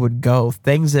that we would go,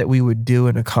 things that we would do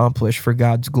and accomplish for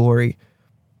God's glory.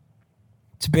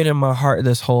 It's been in my heart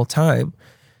this whole time.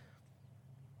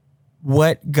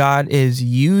 What God is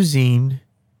using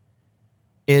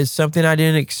is something I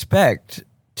didn't expect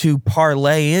to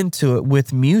parlay into it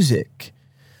with music,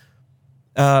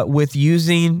 with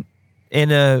using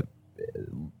in a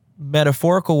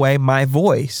metaphorical way my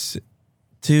voice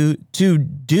to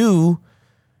do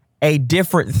a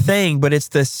different thing, but it's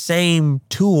the same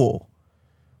tool.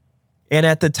 And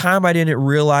at the time, I didn't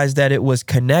realize that it was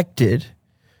connected.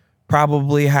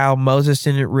 Probably how Moses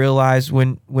didn't realize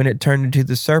when it turned into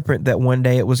the serpent that one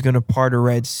day it was going to part a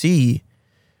Red Sea.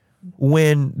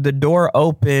 When the door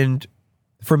opened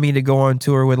for me to go on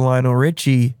tour with Lionel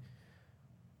Richie,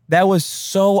 that was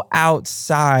so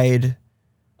outside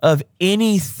of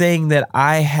anything that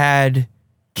I had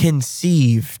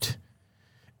conceived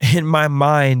in my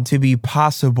mind to be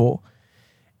possible.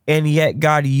 And yet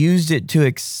God used it to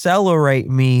accelerate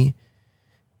me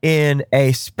in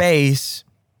a space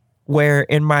where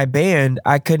in my band,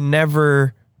 I could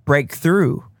never break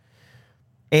through.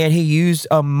 And he used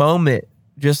a moment,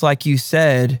 just like you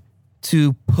said,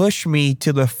 to push me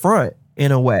to the front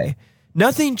in a way.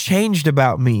 Nothing changed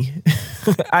about me.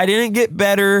 I didn't get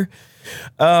better.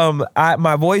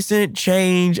 My voice didn't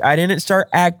change. I didn't start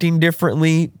acting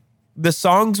differently. The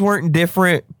songs weren't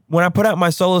different. When I put out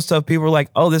my solo stuff, people were like,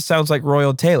 oh, this sounds like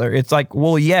Royal Taylor. It's like,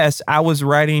 well, yes, I was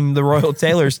writing the Royal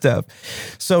Taylor stuff.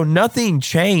 So nothing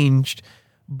changed,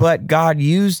 but God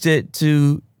used it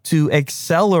to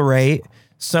accelerate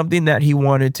something that he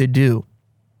wanted to do.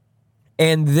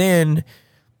 And then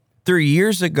 3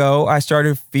 years ago, I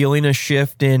started feeling a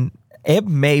shift in it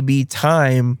may be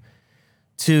time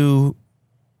to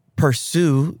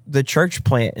pursue the church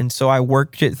plant. And so I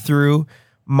worked it through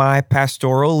my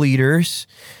pastoral leaders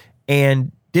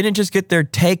and didn't just get their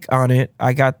take on it.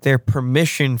 I got their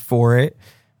permission for it,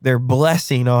 their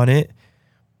blessing on it,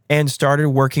 and started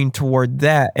working toward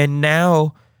that. And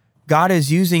now God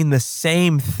is using the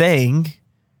same thing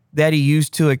that he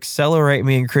used to accelerate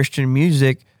me in Christian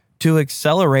music to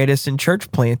accelerate us in church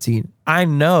planting. I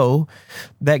know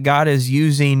that God is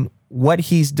using what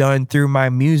he's done through my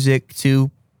music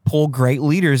to pull great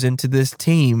leaders into this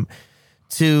team,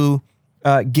 to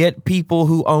get people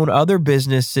who own other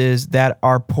businesses that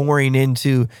are pouring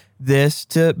into this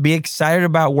to be excited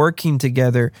about working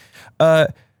together.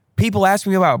 People ask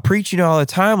me about preaching all the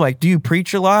time. Like, do you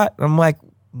preach a lot? I'm like,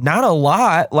 not a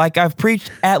lot. Like, I've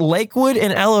preached at Lakewood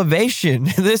and Elevation.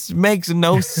 This makes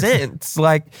no sense.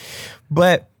 Like,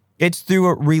 but it's through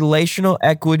a relational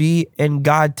equity and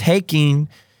God taking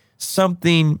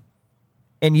something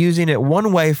and using it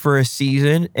one way for a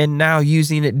season and now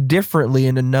using it differently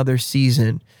in another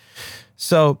season.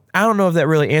 So I don't know if that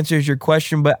really answers your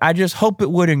question, but I just hope it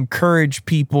would encourage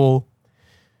people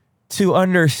to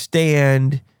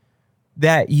understand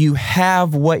that you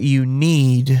have what you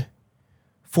need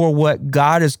for what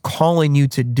God is calling you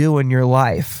to do in your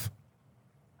life.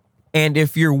 And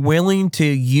if you're willing to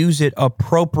use it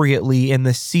appropriately in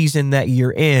the season that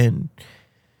you're in,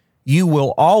 you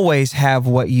will always have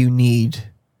what you need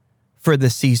for the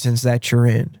seasons that you're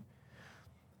in.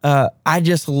 I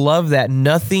just love that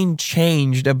nothing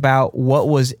changed about what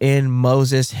was in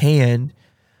Moses' hand,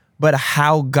 but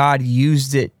how God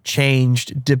used it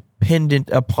changed dependent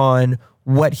upon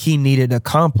what he needed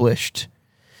accomplished.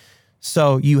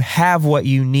 So you have what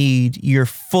you need. You're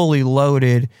fully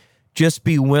loaded. Just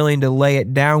be willing to lay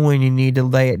it down when you need to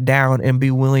lay it down and be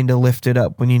willing to lift it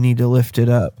up when you need to lift it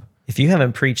up. If you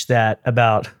haven't preached that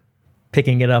about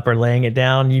picking it up or laying it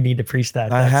down, you need to preach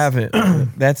that. I haven't.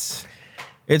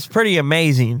 It's pretty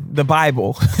amazing. The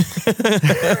Bible.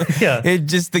 Yeah.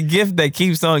 It's just the gift that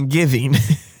keeps on giving.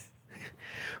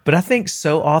 But I think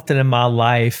so often in my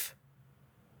life,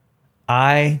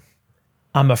 I'm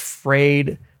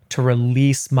afraid to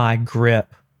release my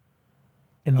grip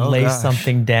and lay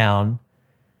something down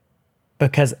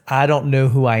because I don't know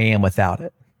who I am without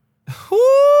it.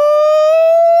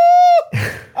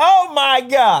 Oh my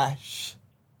gosh.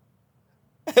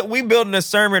 We building a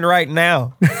sermon right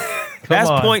now. That's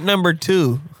on. point number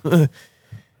 2. We're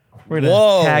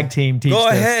gonna tag team teach Go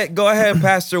this. ahead. Go ahead,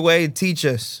 Pastor Wade. Teach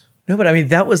us. No, but I mean,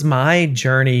 that was my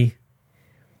journey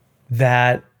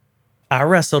that I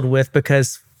wrestled with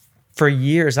because for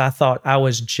years I thought I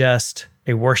was just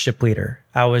a worship leader.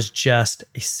 I was just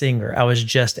a singer. I was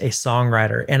just a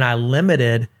songwriter. And I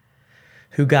limited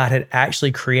who God had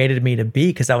actually created me to be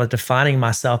because I was defining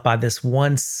myself by this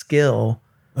one skill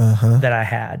that I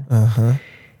had.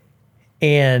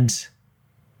 And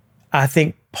I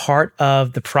think part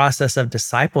of the process of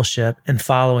discipleship and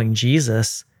following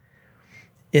Jesus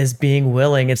is being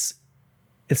willing. It's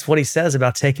what he says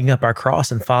about taking up our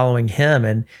cross and following him.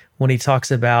 And when he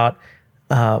talks about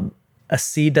a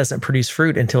seed doesn't produce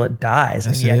fruit until it dies,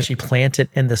 and you actually plant it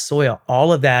in the soil.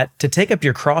 All of that, to take up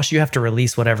your cross, you have to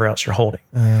release whatever else you're holding.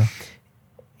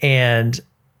 And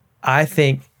I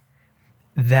think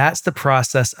that's the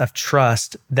process of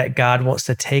trust that God wants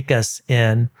to take us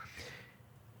in,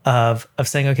 of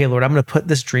saying, okay, Lord, I'm going to put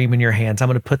this dream in your hands. I'm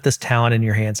going to put this talent in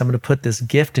your hands. I'm going to put this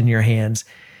gift in your hands.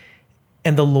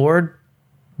 And the Lord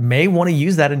may want to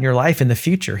use that in your life in the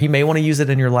future. He may want to use it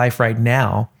in your life right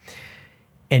now.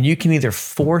 And you can either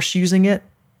force using it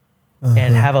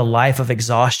and have a life of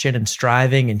exhaustion and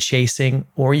striving and chasing,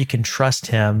 or you can trust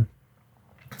him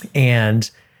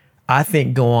and I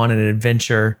think go on an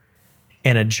adventure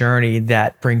and a journey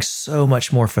that brings so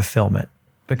much more fulfillment,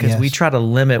 because we try to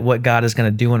limit what God is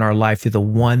going to do in our life through the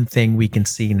one thing we can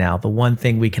see now, the one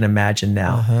thing we can imagine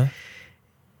now.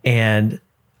 And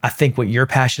I think what you're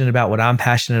passionate about, what I'm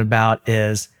passionate about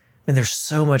is, and there's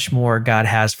so much more God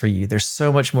has for you. There's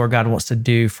so much more God wants to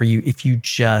do for you if you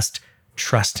just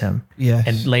trust him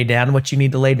and lay down what you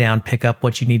need to lay down, pick up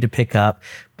what you need to pick up,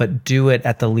 but do it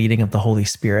at the leading of the Holy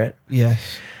Spirit.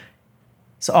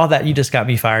 So all that, you just got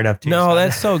me fired up too. No,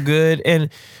 that's so good. And,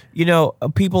 you know,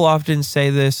 people often say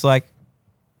this, like,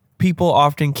 people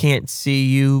often can't see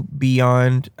you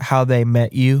beyond how they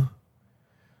met you.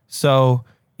 So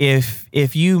if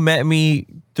you met me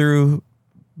through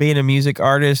being a music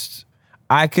artist,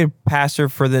 I could pastor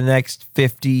for the next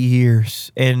 50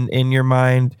 years. And in your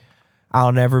mind,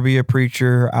 I'll never be a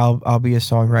preacher. I'll be a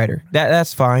songwriter.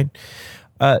 That's fine.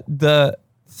 The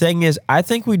thing is, I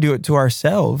think we do it to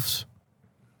ourselves.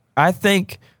 I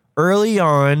think early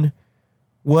on,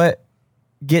 what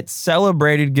gets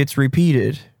celebrated gets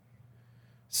repeated.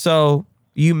 So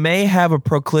you may have a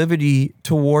proclivity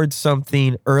towards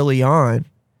something early on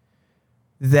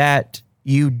that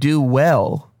you do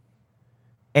well,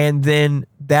 and then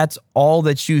that's all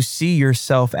that you see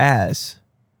yourself as,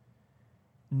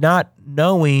 not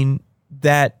knowing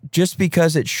that just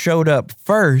because it showed up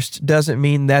first doesn't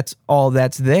mean that's all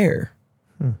that's there.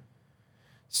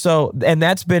 So, and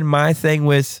that's been my thing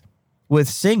with with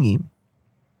singing.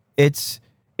 It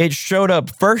showed up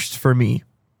first for me.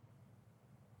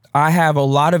 I have a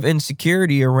lot of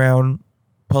insecurity around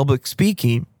public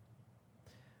speaking,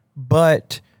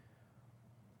 but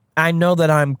I know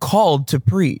that I'm called to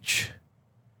preach.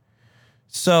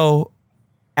 So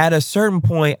at a certain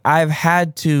point, I've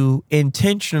had to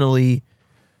intentionally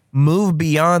move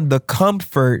beyond the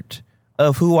comfort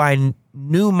of who I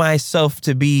knew myself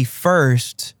to be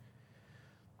first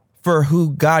for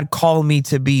who God called me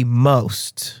to be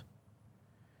most.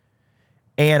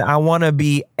 And I want to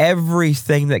be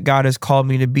everything that God has called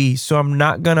me to be. So I'm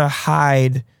not going to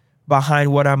hide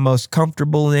behind what I'm most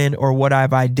comfortable in or what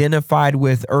I've identified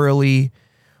with early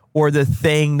or the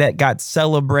thing that got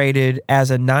celebrated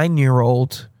as a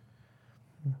 9-year-old,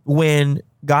 when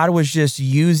God was just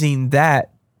using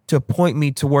that to point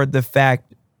me toward the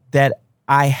fact that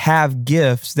I have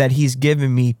gifts that he's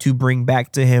given me to bring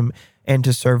back to him and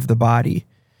to serve the body.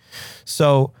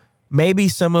 So maybe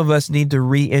some of us need to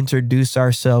reintroduce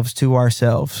ourselves to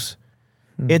ourselves.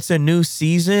 It's a new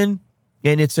season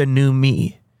and it's a new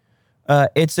me.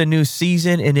 It's a new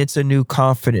season and it's a new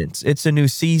confidence. It's a new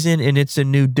season and it's a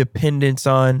new dependence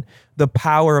on the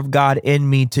power of God in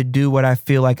me to do what I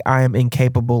feel like I am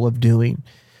incapable of doing.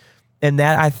 And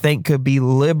that, I think, could be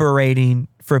liberating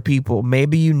for people.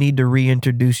 Maybe you need to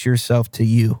reintroduce yourself to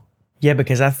you. Yeah,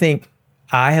 because I think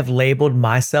I have labeled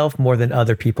myself more than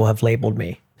other people have labeled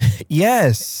me.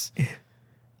 Yes.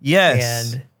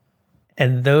 Yes.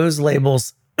 And those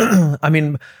labels, I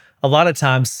mean, a lot of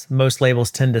times most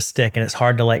labels tend to stick and it's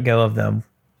hard to let go of them.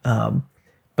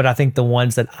 But I think the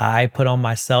ones that I put on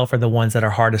myself are the ones that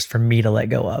are hardest for me to let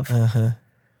go of.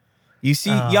 You see,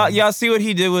 y'all see what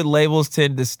he did with labels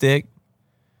tend to stick?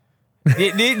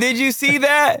 Did you see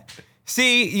that?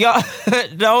 See, y'all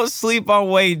don't sleep on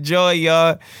Wade Joy,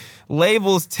 y'all.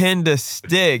 Labels tend to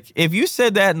stick. If you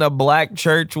said that in a black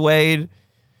church, Wade,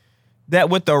 that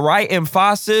with the right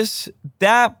emphasis,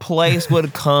 that place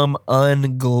would come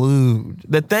unglued.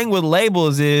 The thing with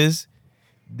labels is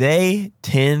they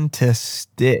tend to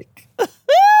stick.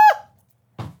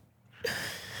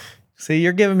 See,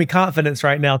 you're giving me confidence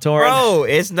right now, Tauren. Bro,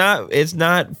 it's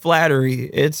not flattery.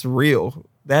 It's real.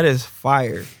 That is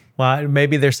fire. Well,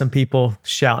 maybe there's some people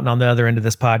shouting on the other end of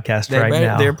this podcast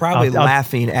now. They're probably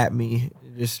laughing at me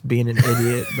just being an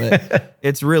idiot, but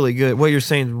it's really good. What you're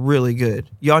saying is really good.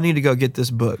 Y'all need to go get this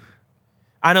book.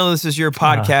 I know this is your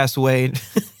podcast, Wade,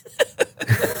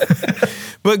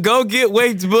 but go get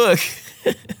Wade's book.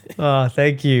 Oh,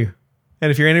 thank you.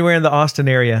 And if you're anywhere in the Austin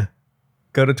area,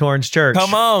 go to Tauren's church.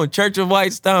 Come on, Church of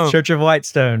Whitestone. Church of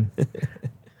Whitestone.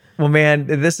 Well, man,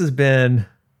 this has been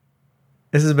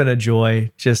a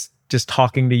joy just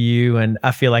talking to you, and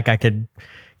I feel like I could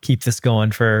keep this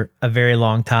going for a very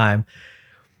long time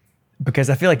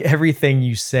because I feel like everything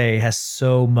you say has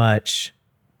so much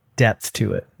depth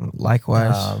to it.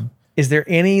 Likewise. Is there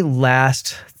any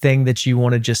last thing that you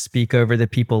want to just speak over the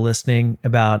people listening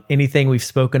about, anything we've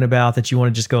spoken about that you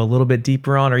want to just go a little bit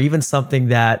deeper on, or even something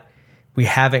that we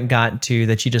haven't gotten to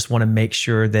that you just want to make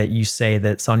sure that you say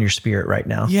that's on your spirit right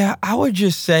now? Yeah, I would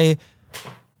just say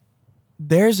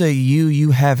there's a you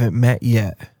haven't met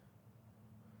yet.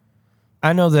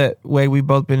 I know that, Wade, we've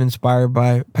both been inspired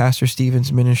by Pastor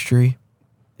Stephen's ministry.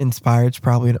 Inspired's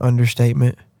probably an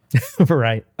understatement.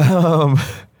 Right.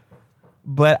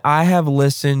 But I have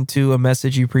listened to a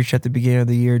message you preached at the beginning of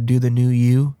the year, Do the New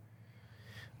You,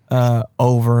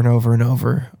 over and over and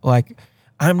over. Like,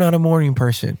 I'm not a morning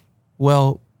person.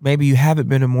 Well, maybe you haven't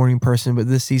been a morning person, but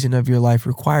this season of your life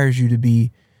requires you to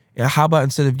be. How about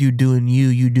instead of you doing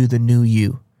you do the new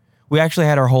you? We actually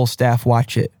had our whole staff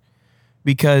watch it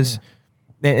because,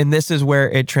 and this is where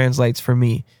it translates for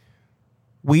me.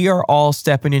 We are all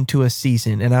stepping into a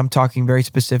season, and I'm talking very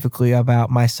specifically about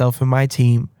myself and my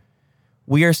team.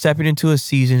 We are stepping into a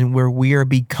season where we are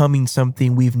becoming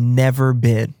something we've never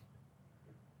been.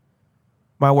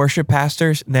 My worship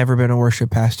pastor's never been a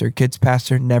worship pastor. Kids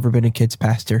pastor, never been a kids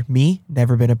pastor. Me,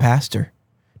 never been a pastor.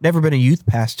 Never been a youth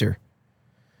pastor.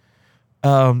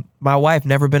 My wife,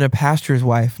 never been a pastor's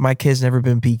wife. My kids, never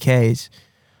been PKs.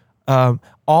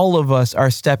 All of us are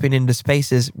stepping into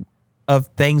spaces of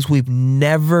things we've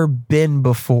never been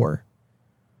before.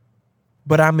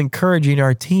 But I'm encouraging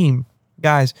our team,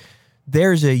 guys,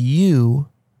 there's a you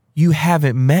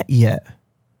haven't met yet.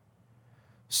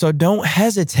 So don't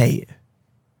hesitate.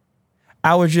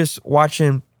 I was just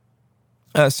watching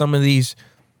some of these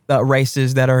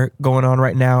races that are going on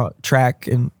right now, track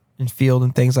and field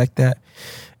and things like that.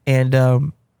 And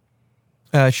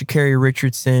Sha'Carri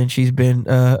Richardson, she's been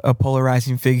a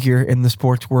polarizing figure in the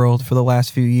sports world for the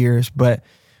last few years, but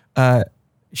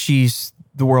she's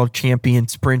the world champion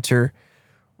sprinter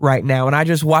right now. And I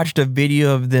just watched a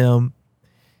video of them,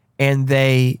 and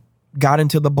they got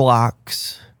into the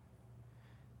blocks,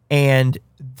 and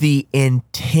the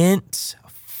intense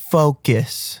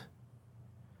focus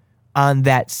on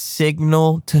that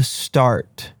signal to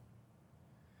start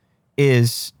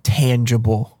is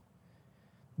tangible.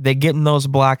 They get in those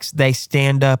blocks, they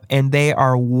stand up, and they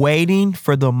are waiting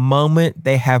for the moment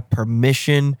they have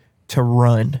permission to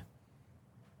run.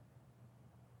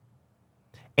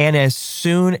 And as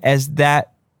soon as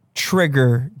that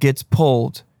trigger gets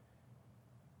pulled,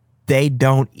 they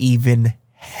don't even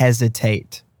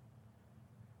hesitate.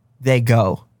 They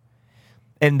go.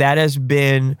 And that has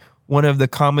been one of the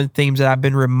common themes that I've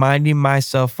been reminding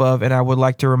myself of, and I would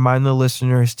like to remind the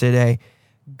listeners today.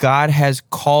 God has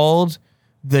called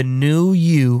the new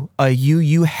you, a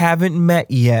you haven't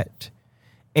met yet,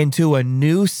 into a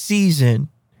new season.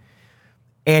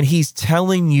 And he's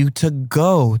telling you to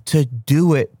go, to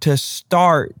do it, to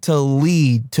start, to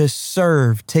lead, to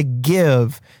serve, to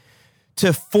give,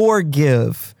 to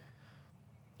forgive.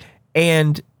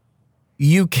 And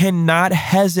you cannot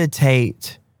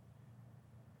hesitate,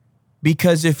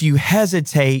 because if you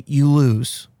hesitate, you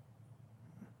lose.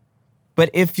 But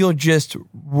if you'll just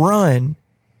run,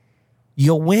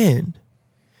 you'll win.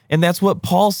 And that's what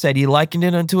Paul said. He likened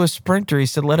it unto a sprinter. He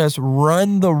said, let us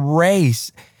run the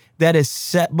race that is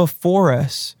set before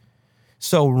us.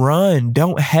 So run.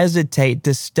 Don't hesitate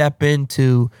to step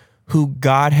into who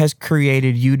God has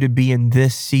created you to be in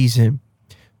this season.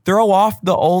 Throw off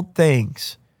the old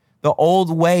things, the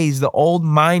old ways, the old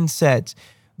mindsets,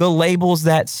 the labels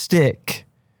that stick,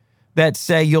 that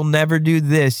say you'll never do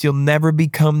this, you'll never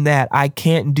become that, I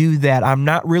can't do that, I'm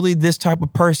not really this type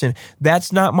of person,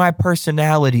 that's not my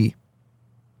personality.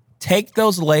 Take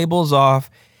those labels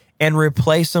off and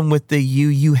replace them with the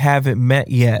you haven't met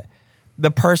yet.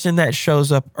 The person that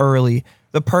shows up early,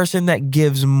 the person that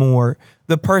gives more,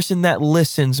 the person that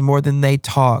listens more than they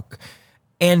talk,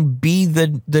 and be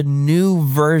the new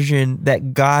version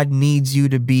that God needs you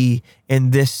to be in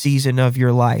this season of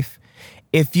your life.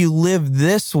 If you live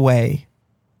this way,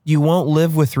 you won't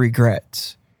live with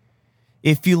regrets.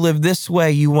 If you live this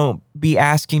way, you won't be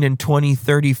asking in 20,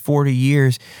 30, 40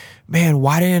 years, man,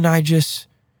 why didn't I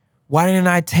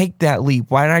take that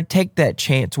leap? Why didn't I take that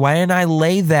chance? Why didn't I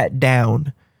lay that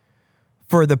down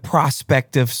for the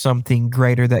prospect of something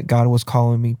greater that God was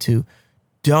calling me to?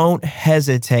 Don't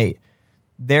hesitate.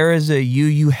 There is a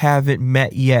you haven't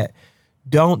met yet.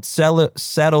 Don't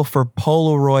settle for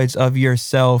Polaroids of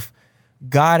yourself.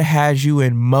 God has you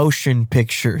in motion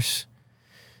pictures.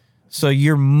 So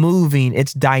you're moving.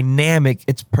 It's dynamic.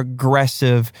 It's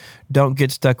progressive. Don't get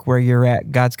stuck where you're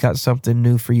at. God's got something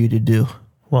new for you to do.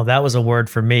 Well, that was a word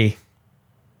for me.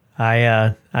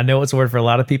 I know it's a word for a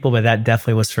lot of people, but that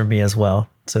definitely was for me as well.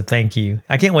 So thank you.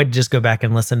 I can't wait to just go back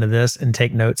and listen to this and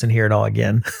take notes and hear it all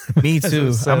again. Me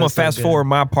too. I'm going to fast forward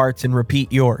my parts and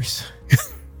repeat yours.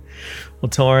 Well,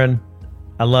 Tauren,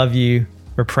 I love you.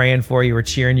 We're praying for you. We're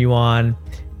cheering you on.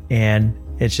 And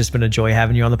it's just been a joy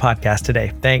having you on the podcast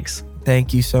today. Thanks.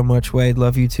 Thank you so much, Wade.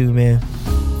 Love you too, man.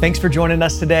 Thanks for joining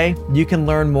us today. You can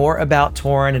learn more about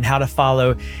Tauren and how to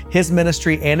follow his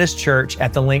ministry and his church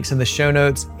at the links in the show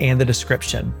notes and the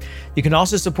description. You can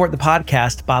also support the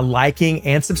podcast by liking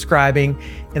and subscribing,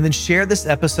 and then share this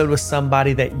episode with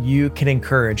somebody that you can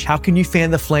encourage. How can you fan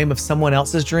the flame of someone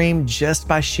else's dream? Just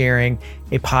by sharing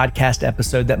a podcast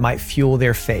episode that might fuel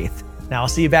their faith. Now, I'll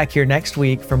see you back here next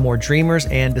week for more Dreamers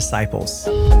and Disciples.